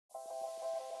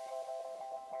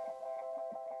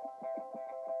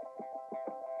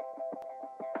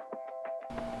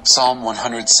Psalm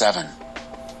 107.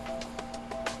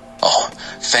 Oh,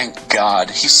 thank God,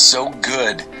 He's so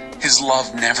good. His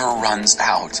love never runs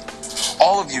out.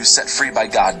 All of you set free by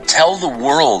God, tell the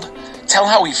world. Tell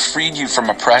how He freed you from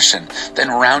oppression, then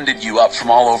rounded you up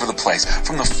from all over the place,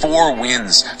 from the four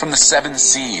winds, from the seven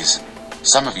seas.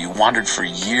 Some of you wandered for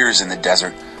years in the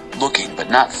desert, looking but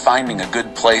not finding a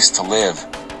good place to live.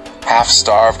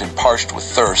 Half-starved and parched with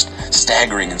thirst,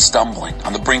 staggering and stumbling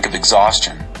on the brink of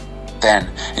exhaustion. Then,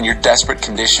 in your desperate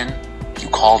condition, you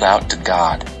called out to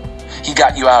God. He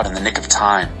got you out in the nick of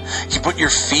time. He put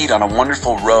your feet on a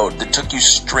wonderful road that took you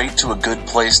straight to a good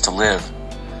place to live.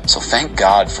 So thank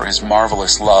God for His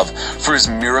marvelous love, for His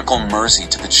miracle mercy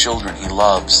to the children He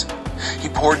loves. He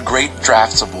poured great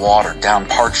draughts of water down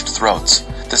parched throats.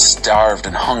 The starved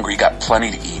and hungry got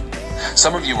plenty to eat.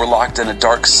 Some of you were locked in a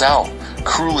dark cell,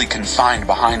 cruelly confined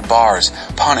behind bars,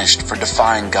 punished for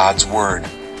defying God's word,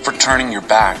 for turning your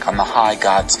back on the high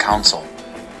God's counsel.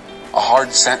 A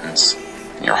hard sentence,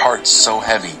 and your heart so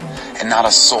heavy, and not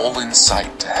a soul in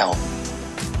sight to help.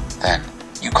 Then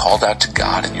you called out to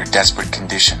God in your desperate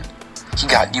condition. He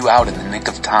got you out in the nick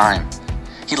of time.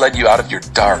 He led you out of your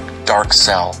dark, dark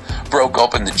cell, broke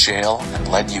open the jail, and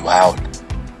led you out.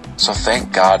 So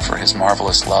thank God for His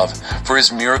marvelous love, for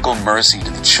His miracle mercy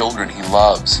to the children He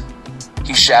loves.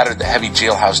 He shattered the heavy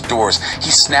jailhouse doors.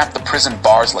 He snapped the prison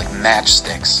bars like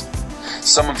matchsticks.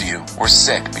 Some of you were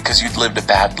sick because you'd lived a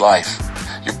bad life,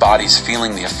 your body's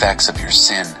feeling the effects of your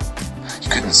sin. You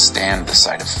couldn't stand the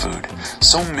sight of food,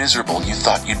 so miserable you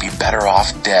thought you'd be better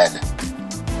off dead.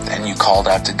 Then you called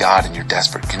out to God in your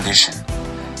desperate condition.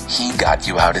 He got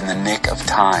you out in the nick of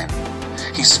time.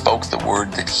 He spoke the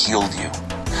word that healed you,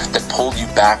 that pulled you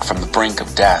back from the brink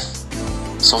of death.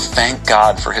 So thank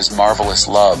God for His marvelous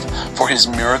love, for His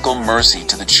miracle mercy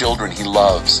to the children He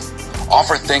loves.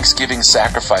 Offer thanksgiving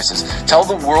sacrifices. Tell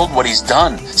the world what He's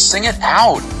done. Sing it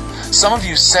out. Some of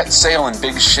you set sail in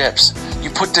big ships. You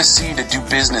put to sea to do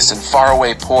business in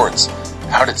faraway ports.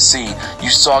 Out at sea, you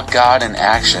saw God in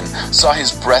action, saw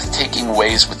His breathtaking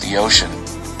ways with the ocean.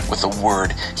 With a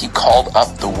word, He called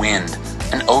up the wind,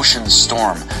 an ocean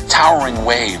storm, towering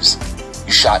waves.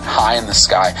 You shot high in the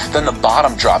sky, then the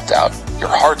bottom dropped out. Your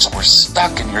hearts were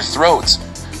stuck in your throats.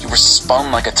 You were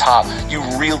spun like a top. You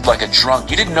reeled like a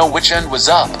drunk. You didn't know which end was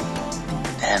up.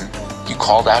 Then you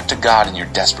called out to God in your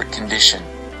desperate condition.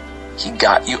 He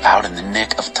got you out in the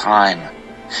nick of time.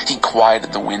 He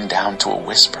quieted the wind down to a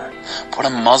whisper, put a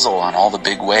muzzle on all the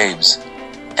big waves.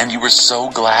 And you were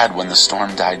so glad when the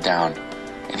storm died down,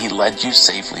 and He led you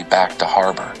safely back to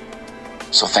harbor.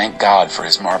 So thank God for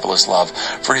His marvelous love,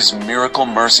 for His miracle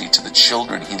mercy to the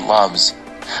children He loves.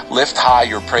 Lift high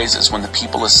your praises when the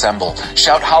people assemble.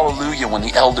 Shout hallelujah when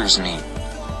the elders meet.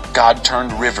 God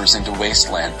turned rivers into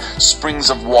wasteland, springs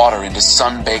of water into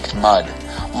sun-baked mud.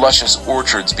 Luscious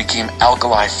orchards became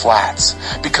alkali flats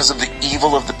because of the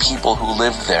evil of the people who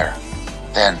lived there.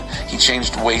 Then He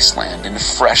changed wasteland into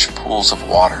fresh pools of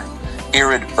water,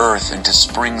 arid earth into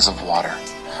springs of water,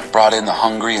 brought in the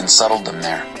hungry and settled them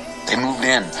there. They moved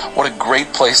in. What a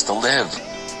great place to live.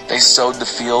 They sowed the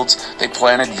fields, they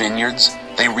planted vineyards,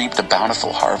 they reaped a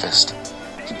bountiful harvest.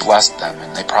 He blessed them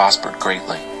and they prospered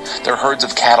greatly. Their herds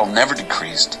of cattle never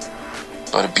decreased.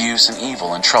 But abuse and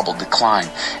evil and trouble declined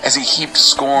as He heaped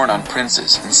scorn on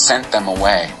princes and sent them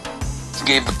away. He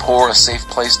gave the poor a safe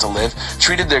place to live,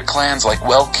 treated their clans like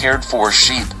well-cared-for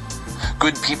sheep.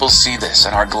 Good people see this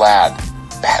and are glad.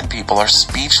 Bad people are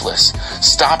speechless,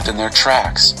 stopped in their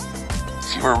tracks.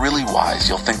 If you are really wise,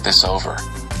 you'll think this over.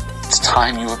 It's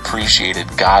time you appreciated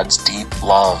God's deep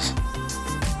love.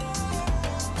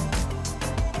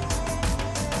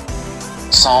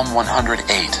 Psalm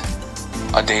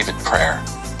 108, a David prayer.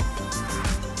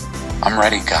 I'm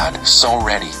ready, God, so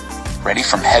ready. Ready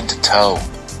from head to toe.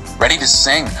 Ready to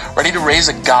sing, ready to raise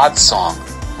a God song.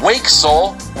 Wake,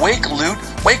 soul, wake, lute,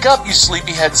 wake up, you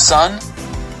sleepyhead son.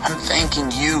 I'm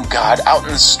thanking you, God, out in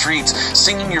the streets,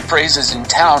 singing your praises in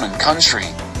town and country.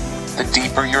 The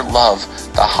deeper your love,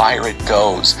 the higher it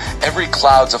goes. Every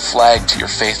cloud's a flag to your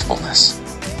faithfulness.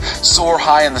 Soar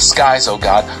high in the skies, O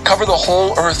God. Cover the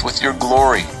whole earth with your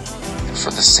glory. And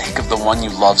for the sake of the one you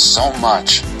love so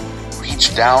much,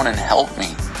 reach down and help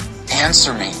me.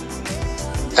 Answer me.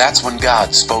 That's when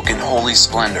God spoke in holy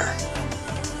splendor.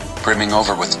 Brimming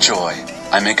over with joy,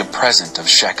 I make a present of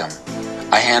Shechem.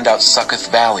 I hand out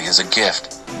Succoth Valley as a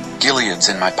gift. Gilead's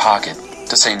in my pocket,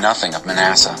 to say nothing of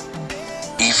Manasseh.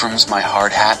 Ephraim's my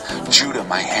hard hat, Judah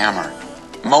my hammer.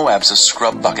 Moab's a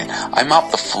scrub bucket, I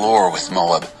mop the floor with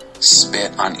Moab.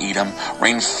 Spit on Edom,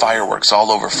 rain fireworks all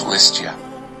over Philistia.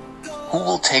 Who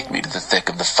will take me to the thick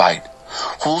of the fight?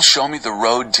 Who will show me the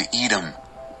road to Edom?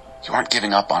 You aren't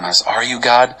giving up on us, are you,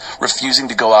 God? Refusing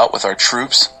to go out with our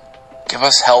troops? Give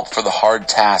us help for the hard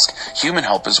task. Human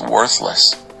help is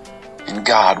worthless. In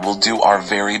God, we'll do our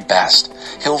very best.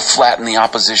 He'll flatten the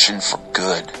opposition for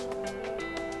good.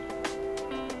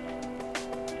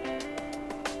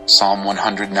 Psalm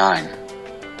 109,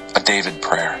 a David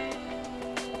prayer.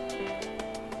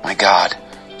 My God,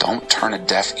 don't turn a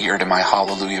deaf ear to my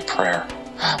hallelujah prayer.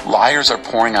 Liars are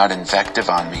pouring out invective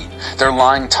on me. Their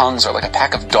lying tongues are like a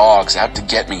pack of dogs out to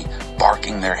get me,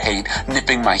 barking their hate,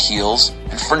 nipping my heels,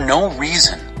 and for no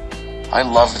reason. I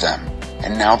love them,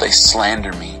 and now they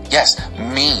slander me. Yes,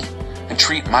 me, and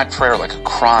treat my prayer like a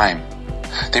crime.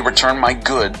 They return my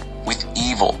good with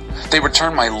evil. They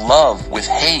return my love with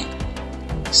hate.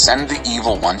 Send the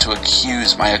evil one to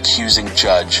accuse my accusing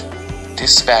judge.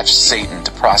 Dispatch Satan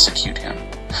to prosecute him.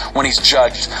 When he's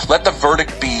judged, let the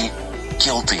verdict be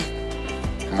guilty.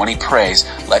 And when he prays,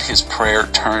 let his prayer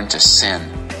turn to sin.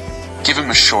 Give him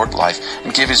a short life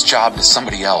and give his job to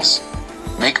somebody else.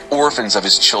 Make orphans of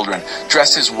his children.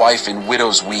 Dress his wife in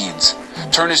widow's weeds.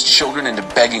 Turn his children into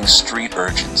begging street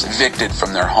urchins, evicted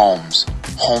from their homes,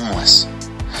 homeless.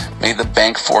 May the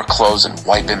bank foreclose and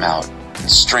wipe him out, and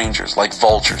strangers like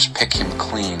vultures pick him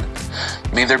clean.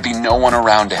 May there be no one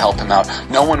around to help him out,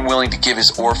 no one willing to give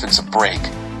his orphans a break.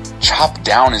 Chop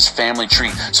down his family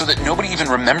tree so that nobody even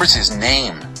remembers his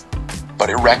name. But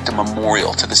erect a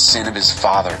memorial to the sin of his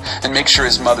father and make sure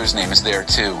his mother's name is there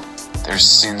too. Their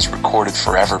sins recorded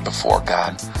forever before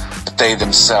God, but they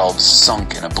themselves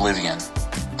sunk in oblivion.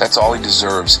 That's all he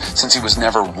deserves, since he was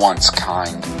never once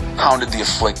kind, hounded the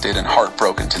afflicted and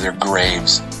heartbroken to their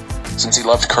graves. Since he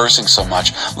loved cursing so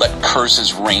much, let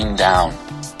curses rain down.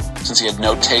 Since he had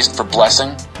no taste for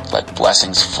blessing, let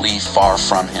blessings flee far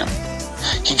from him.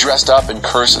 He dressed up in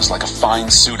curses like a fine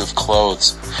suit of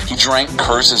clothes. He drank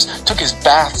curses, took his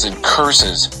baths in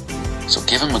curses. So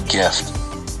give him a gift.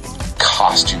 A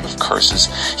costume of curses.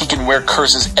 He can wear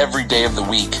curses every day of the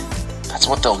week. That's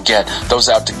what they'll get, those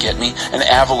out to get me, an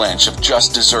avalanche of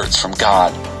just desserts from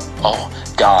God. Oh,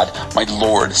 God, my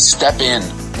Lord, step in.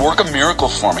 Work a miracle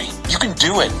for me. You can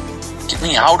do it. Get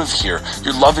me out of here.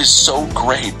 Your love is so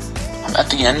great. I'm at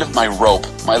the end of my rope,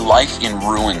 my life in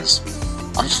ruins.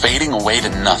 I'm fading away to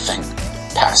nothing,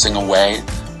 passing away,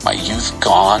 my youth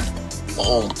gone,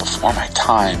 old before my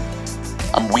time.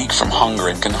 I'm weak from hunger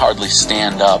and can hardly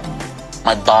stand up.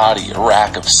 My body a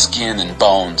rack of skin and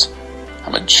bones.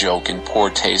 I'm a joke in poor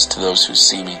taste to those who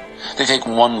see me. They take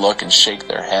one look and shake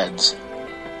their heads.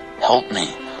 Help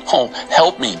me. Oh,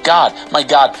 help me, God, my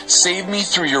God, save me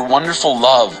through your wonderful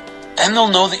love. Then they'll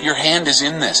know that your hand is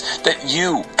in this, that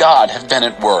you, God, have been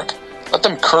at work. Let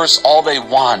them curse all they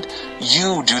want.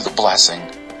 You do the blessing.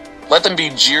 Let them be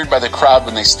jeered by the crowd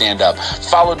when they stand up,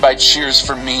 followed by cheers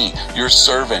for me, your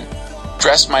servant.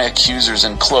 Dress my accusers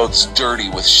in clothes dirty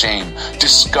with shame,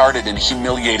 discarded and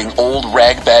humiliating old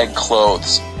ragbag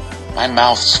clothes. My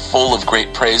mouth's full of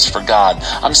great praise for God.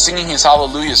 I'm singing his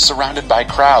hallelujahs surrounded by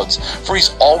crowds, for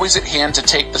he's always at hand to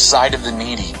take the side of the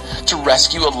needy, to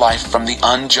rescue a life from the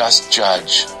unjust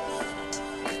judge.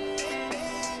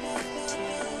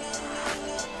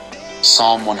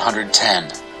 Psalm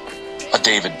 110, a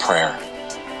David prayer.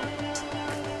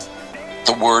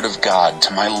 The word of God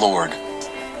to my Lord.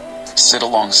 Sit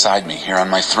alongside me here on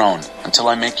my throne until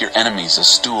I make your enemies a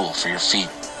stool for your feet.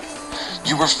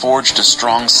 You were forged a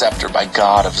strong scepter by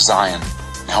God of Zion.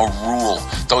 Now rule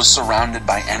those surrounded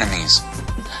by enemies.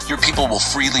 Your people will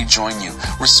freely join you,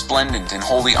 resplendent in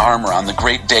holy armor on the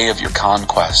great day of your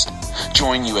conquest.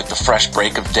 Join you at the fresh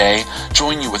break of day.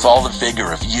 Join you with all the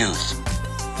vigor of youth.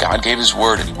 God gave his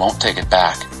word and he won't take it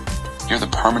back. You're the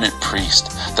permanent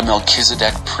priest, the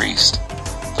Melchizedek priest.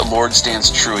 The Lord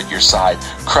stands true at your side,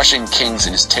 crushing kings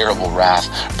in his terrible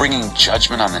wrath, bringing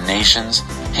judgment on the nations,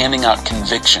 handing out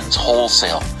convictions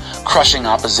wholesale, crushing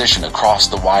opposition across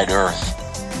the wide earth.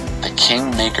 The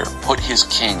King-Maker put his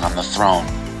king on the throne.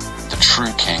 The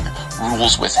true king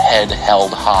rules with head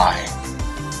held high.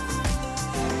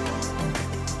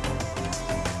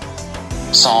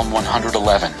 Psalm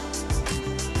 111.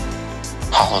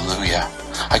 Hallelujah.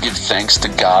 I give thanks to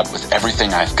God with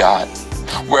everything I've got.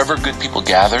 Wherever good people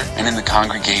gather and in the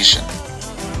congregation.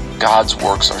 God's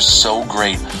works are so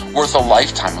great, worth a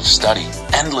lifetime of study,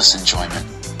 endless enjoyment.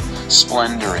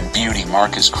 Splendor and beauty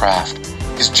mark his craft.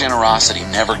 His generosity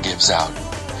never gives out.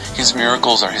 His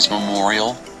miracles are his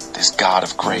memorial, this God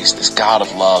of grace, this God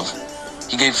of love.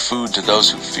 He gave food to those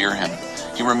who fear him.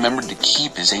 He remembered to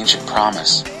keep his ancient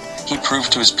promise. He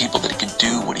proved to his people that he could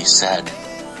do what he said.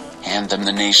 Hand them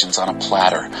the nations on a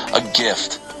platter, a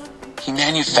gift. He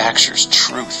manufactures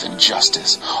truth and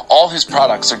justice. All his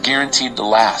products are guaranteed to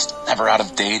last, never out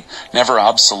of date, never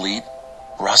obsolete,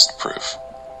 rust-proof.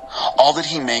 All that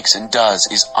he makes and does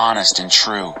is honest and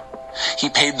true. He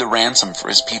paid the ransom for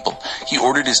his people. He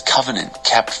ordered his covenant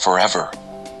kept forever.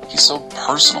 He's so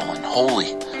personal and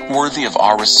holy, worthy of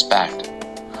our respect.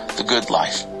 The good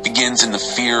life begins in the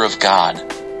fear of God.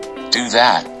 Do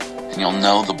that, and you'll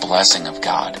know the blessing of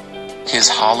God. His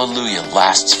hallelujah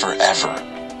lasts forever.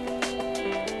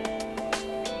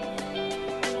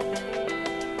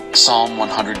 Psalm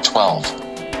 112.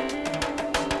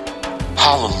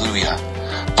 Hallelujah.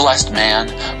 Blessed man,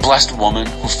 blessed woman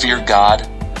who fear God,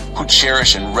 who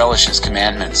cherish and relish his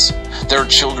commandments. There are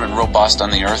children robust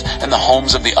on the earth, and the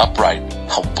homes of the upright.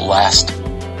 How blessed!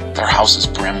 Their houses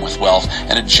brim with wealth,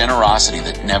 and a generosity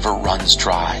that never runs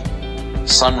dry.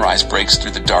 Sunrise breaks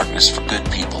through the darkness for good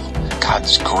people.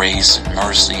 God's grace and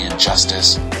mercy and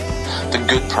justice. The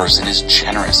good person is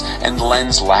generous and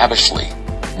lends lavishly.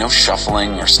 No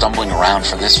shuffling or stumbling around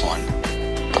for this one,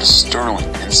 but a sterling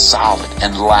and solid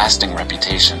and lasting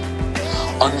reputation.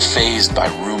 Unfazed by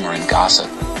rumor and gossip.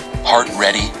 Heart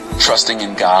ready, trusting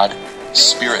in God.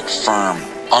 Spirit firm,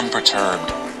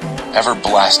 unperturbed. Ever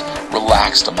blessed,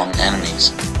 relaxed among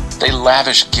enemies. They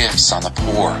lavish gifts on the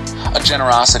poor. A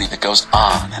generosity that goes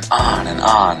on and on and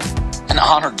on. An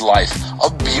honored life, a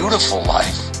beautiful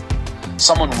life.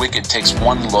 Someone wicked takes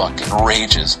one look and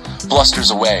rages,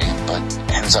 blusters away, but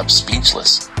ends up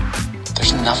speechless.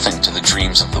 There's nothing to the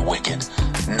dreams of the wicked.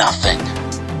 Nothing.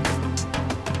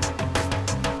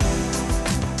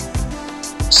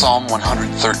 Psalm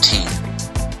 113.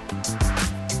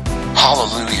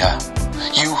 Hallelujah.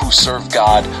 You who serve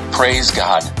God, praise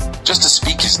God. Just to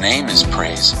speak his name is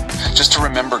praise. Just to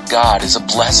remember God is a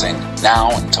blessing,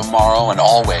 now and tomorrow and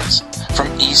always.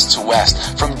 From east to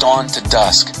west, from dawn to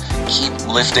dusk, keep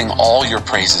lifting all your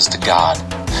praises to God.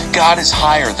 God is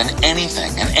higher than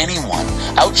anything and anyone,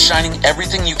 outshining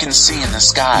everything you can see in the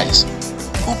skies.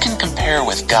 Who can compare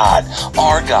with God,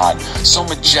 our God, so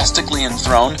majestically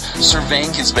enthroned,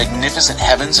 surveying his magnificent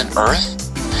heavens and earth?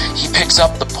 He picks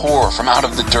up the poor from out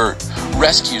of the dirt,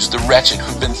 rescues the wretched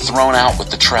who've been thrown out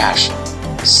with the trash,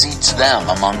 seats them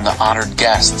among the honored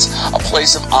guests, a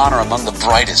place of honor among the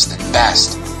brightest and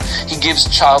best. He gives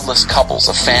childless couples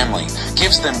a family,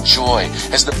 gives them joy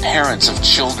as the parents of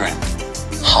children.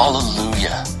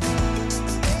 Hallelujah.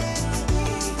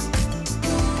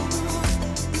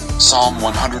 Psalm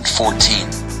 114.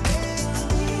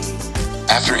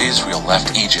 After Israel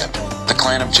left Egypt, the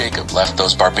clan of Jacob left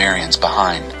those barbarians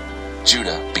behind.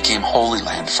 Judah became holy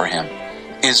land for him.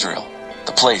 Israel,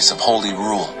 the place of holy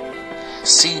rule.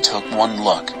 Sea took one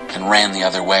look and ran the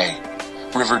other way.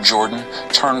 River Jordan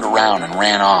turned around and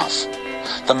ran off.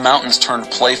 The mountains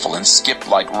turned playful and skipped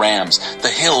like rams. The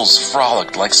hills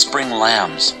frolicked like spring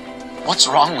lambs. What's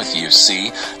wrong with you,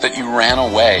 sea, that you ran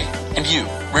away? And you,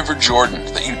 River Jordan,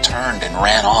 that you turned and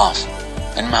ran off?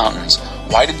 And mountains,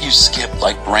 why did you skip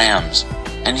like rams?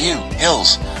 And you,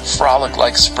 hills, frolic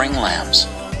like spring lambs?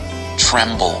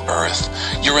 Tremble, earth.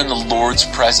 You're in the Lord's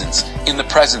presence, in the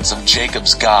presence of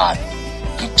Jacob's God.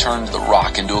 He turned the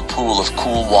rock into a pool of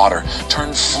cool water,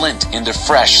 turned flint into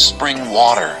fresh spring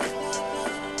water.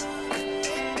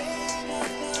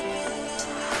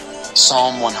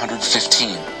 Psalm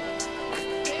 115.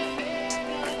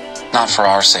 Not for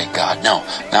our sake, God, no,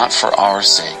 not for our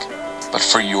sake, but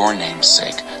for your name's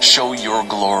sake. Show your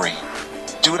glory.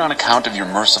 Do it on account of your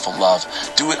merciful love.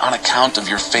 Do it on account of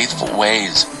your faithful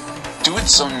ways. Do it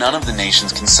so none of the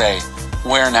nations can say,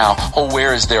 "Where now? Oh,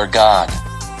 where is their God?"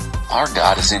 Our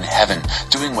God is in heaven,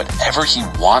 doing whatever he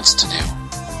wants to do.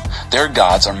 Their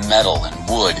gods are metal and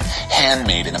wood,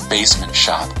 handmade in a basement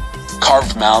shop.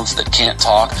 Carved mouths that can't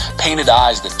talk, painted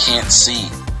eyes that can't see,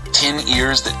 tin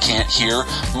ears that can't hear,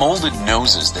 molded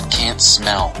noses that can't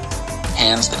smell,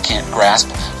 hands that can't grasp,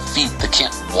 feet that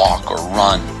can't walk or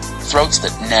run, throats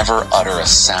that never utter a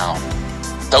sound.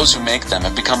 Those who make them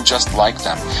have become just like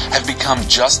them, have become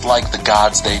just like the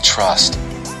gods they trust.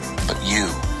 But you,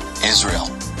 Israel,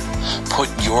 put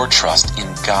your trust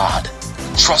in God.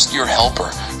 Trust your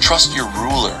helper. Trust your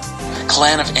ruler.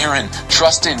 Clan of Aaron,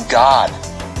 trust in God.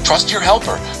 Trust your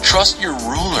helper. Trust your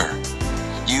ruler.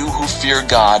 You who fear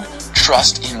God,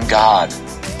 trust in God.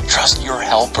 Trust your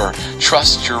helper.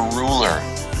 Trust your ruler.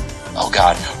 Oh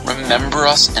God, remember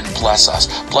us and bless us.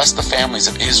 Bless the families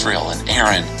of Israel and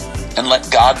Aaron. And let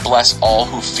God bless all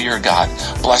who fear God.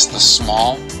 Bless the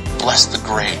small, bless the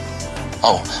great.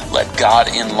 Oh, let God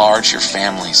enlarge your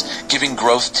families, giving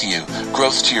growth to you,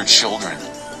 growth to your children.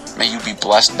 May you be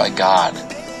blessed by God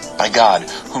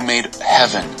who made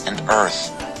heaven and earth.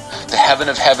 The heaven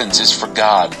of heavens is for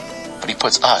God. but he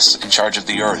puts us in charge of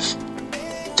the earth.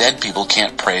 Dead people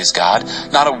can't praise God,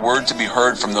 not a word to be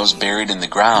heard from those buried in the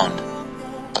ground.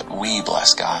 But we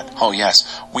bless God. Oh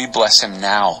yes, we bless him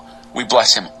now. We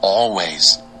bless him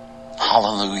always.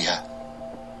 Hallelujah.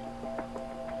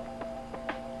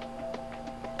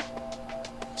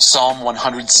 Psalm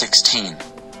 116.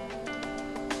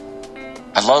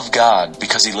 I love God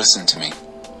because he listened to me,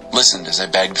 listened as I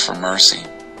begged for mercy.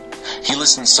 He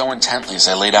listened so intently as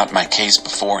I laid out my case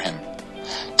before him.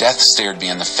 Death stared me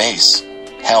in the face.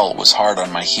 Hell was hard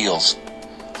on my heels.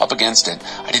 Up against it,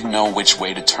 I didn't know which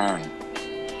way to turn.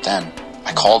 Then,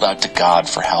 I called out to God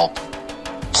for help.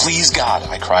 Please, God,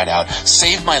 I cried out,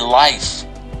 save my life.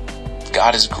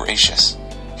 God is gracious.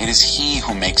 It is he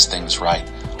who makes things right,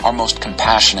 our most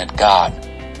compassionate God.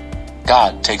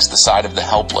 God takes the side of the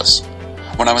helpless.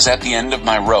 When I was at the end of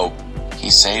my rope,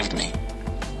 he saved me.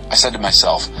 I said to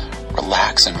myself,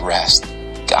 relax and rest.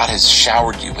 God has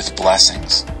showered you with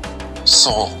blessings.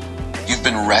 Soul, you've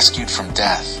been rescued from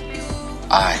death.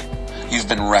 You've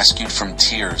been rescued from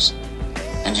tears.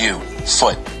 And you,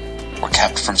 foot, were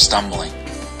kept from stumbling.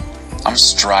 I'm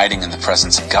striding in the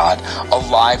presence of God,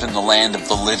 alive in the land of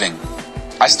the living.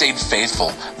 I stayed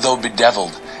faithful, though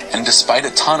bedeviled, and despite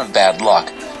a ton of bad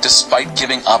luck, despite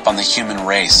giving up on the human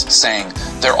race, saying,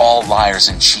 they're all liars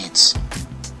and cheats.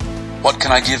 What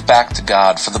can I give back to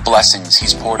God for the blessings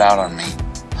he's poured out on me?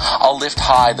 I'll lift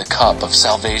high the cup of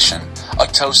salvation, a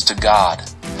toast to God.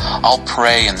 I'll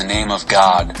pray in the name of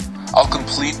God. I'll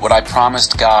complete what I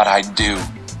promised God I'd do,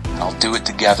 and I'll do it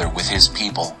together with his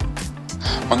people.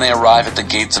 When they arrive at the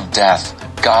gates of death,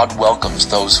 God welcomes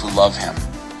those who love him.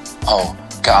 Oh,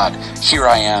 God, here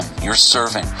I am, your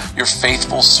servant, your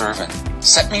faithful servant.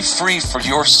 Set me free for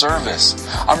your service.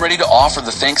 I'm ready to offer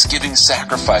the thanksgiving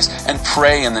sacrifice and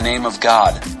pray in the name of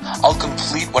God. I'll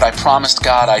complete what I promised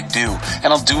God I'd do,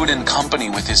 and I'll do it in company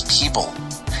with his people.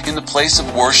 In the place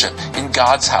of worship, in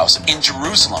God's house, in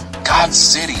Jerusalem, God's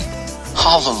city.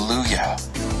 Hallelujah.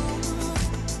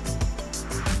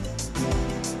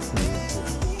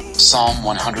 Psalm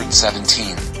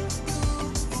 117.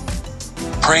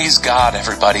 Praise God,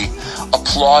 everybody.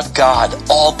 Applaud God,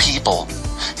 all people.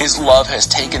 His love has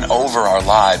taken over our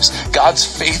lives. God's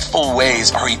faithful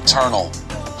ways are eternal.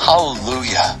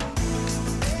 Hallelujah.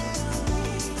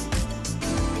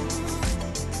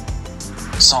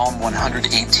 Psalm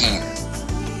 118.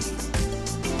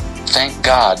 Thank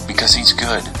God because he's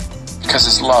good, because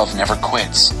his love never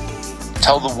quits.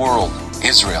 Tell the world,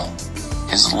 Israel,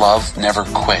 his love never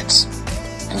quits.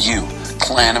 And you,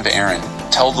 clan of Aaron,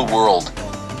 tell the world,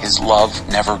 his love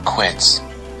never quits.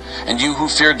 And you who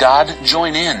fear God,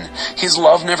 join in. His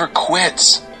love never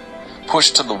quits.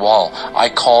 Pushed to the wall, I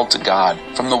called to God.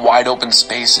 From the wide open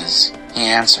spaces, he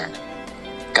answered.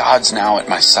 God's now at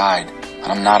my side,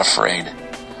 and I'm not afraid.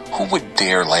 Who would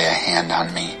dare lay a hand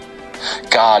on me?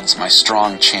 God's my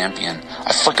strong champion.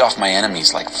 I flick off my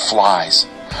enemies like flies.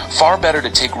 Far better to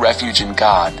take refuge in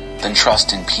God than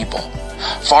trust in people.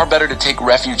 Far better to take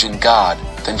refuge in God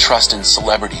than trust in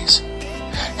celebrities.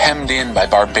 Hemmed in by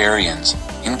barbarians,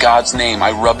 in God's name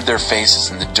I rubbed their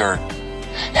faces in the dirt.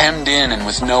 Hemmed in and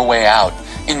with no way out,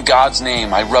 in God's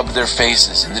name I rubbed their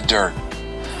faces in the dirt.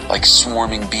 Like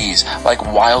swarming bees,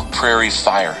 like wild prairie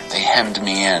fire, they hemmed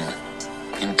me in.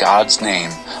 In God's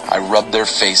name I rubbed their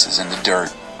faces in the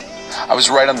dirt. I was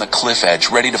right on the cliff edge,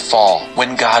 ready to fall,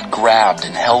 when God grabbed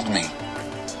and held me.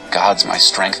 God's my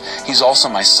strength, he's also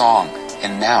my song,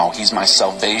 and now he's my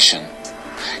salvation.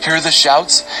 Hear the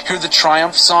shouts, hear the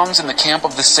triumph songs in the camp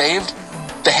of the saved?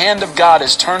 The hand of God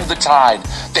has turned the tide.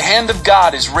 The hand of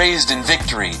God is raised in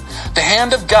victory. The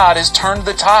hand of God has turned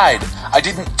the tide. I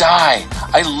didn't die,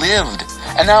 I lived.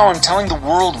 And now I'm telling the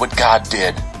world what God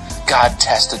did. God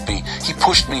tested me, he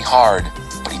pushed me hard,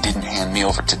 but he didn't hand me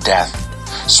over to death.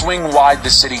 Swing wide the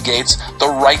city gates, the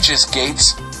righteous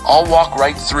gates. I'll walk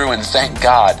right through and thank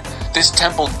God. This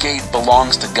temple gate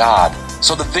belongs to God,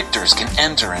 so the victors can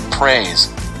enter and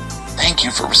praise. Thank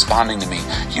you for responding to me.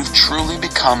 You've truly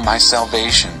become my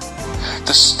salvation.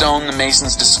 The stone the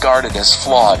masons discarded as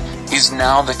flawed is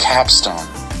now the capstone.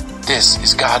 This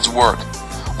is God's work.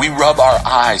 We rub our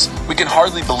eyes. We can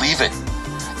hardly believe it.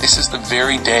 This is the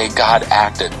very day God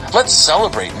acted. Let's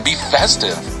celebrate and be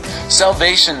festive.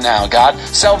 Salvation now, God.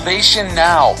 Salvation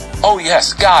now. Oh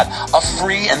yes, God, a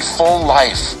free and full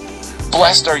life.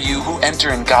 Blessed are you who enter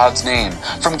in God's name.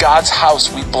 From God's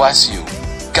house we bless you.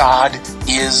 God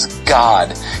is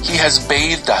God. He has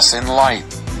bathed us in light.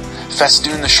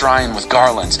 Festoon the shrine with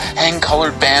garlands. Hang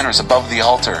colored banners above the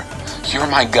altar. You're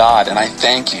my God, and I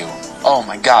thank you. Oh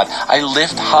my God, I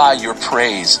lift high your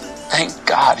praise. Thank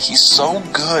God, he's so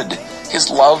good. His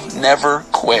love never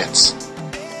quits.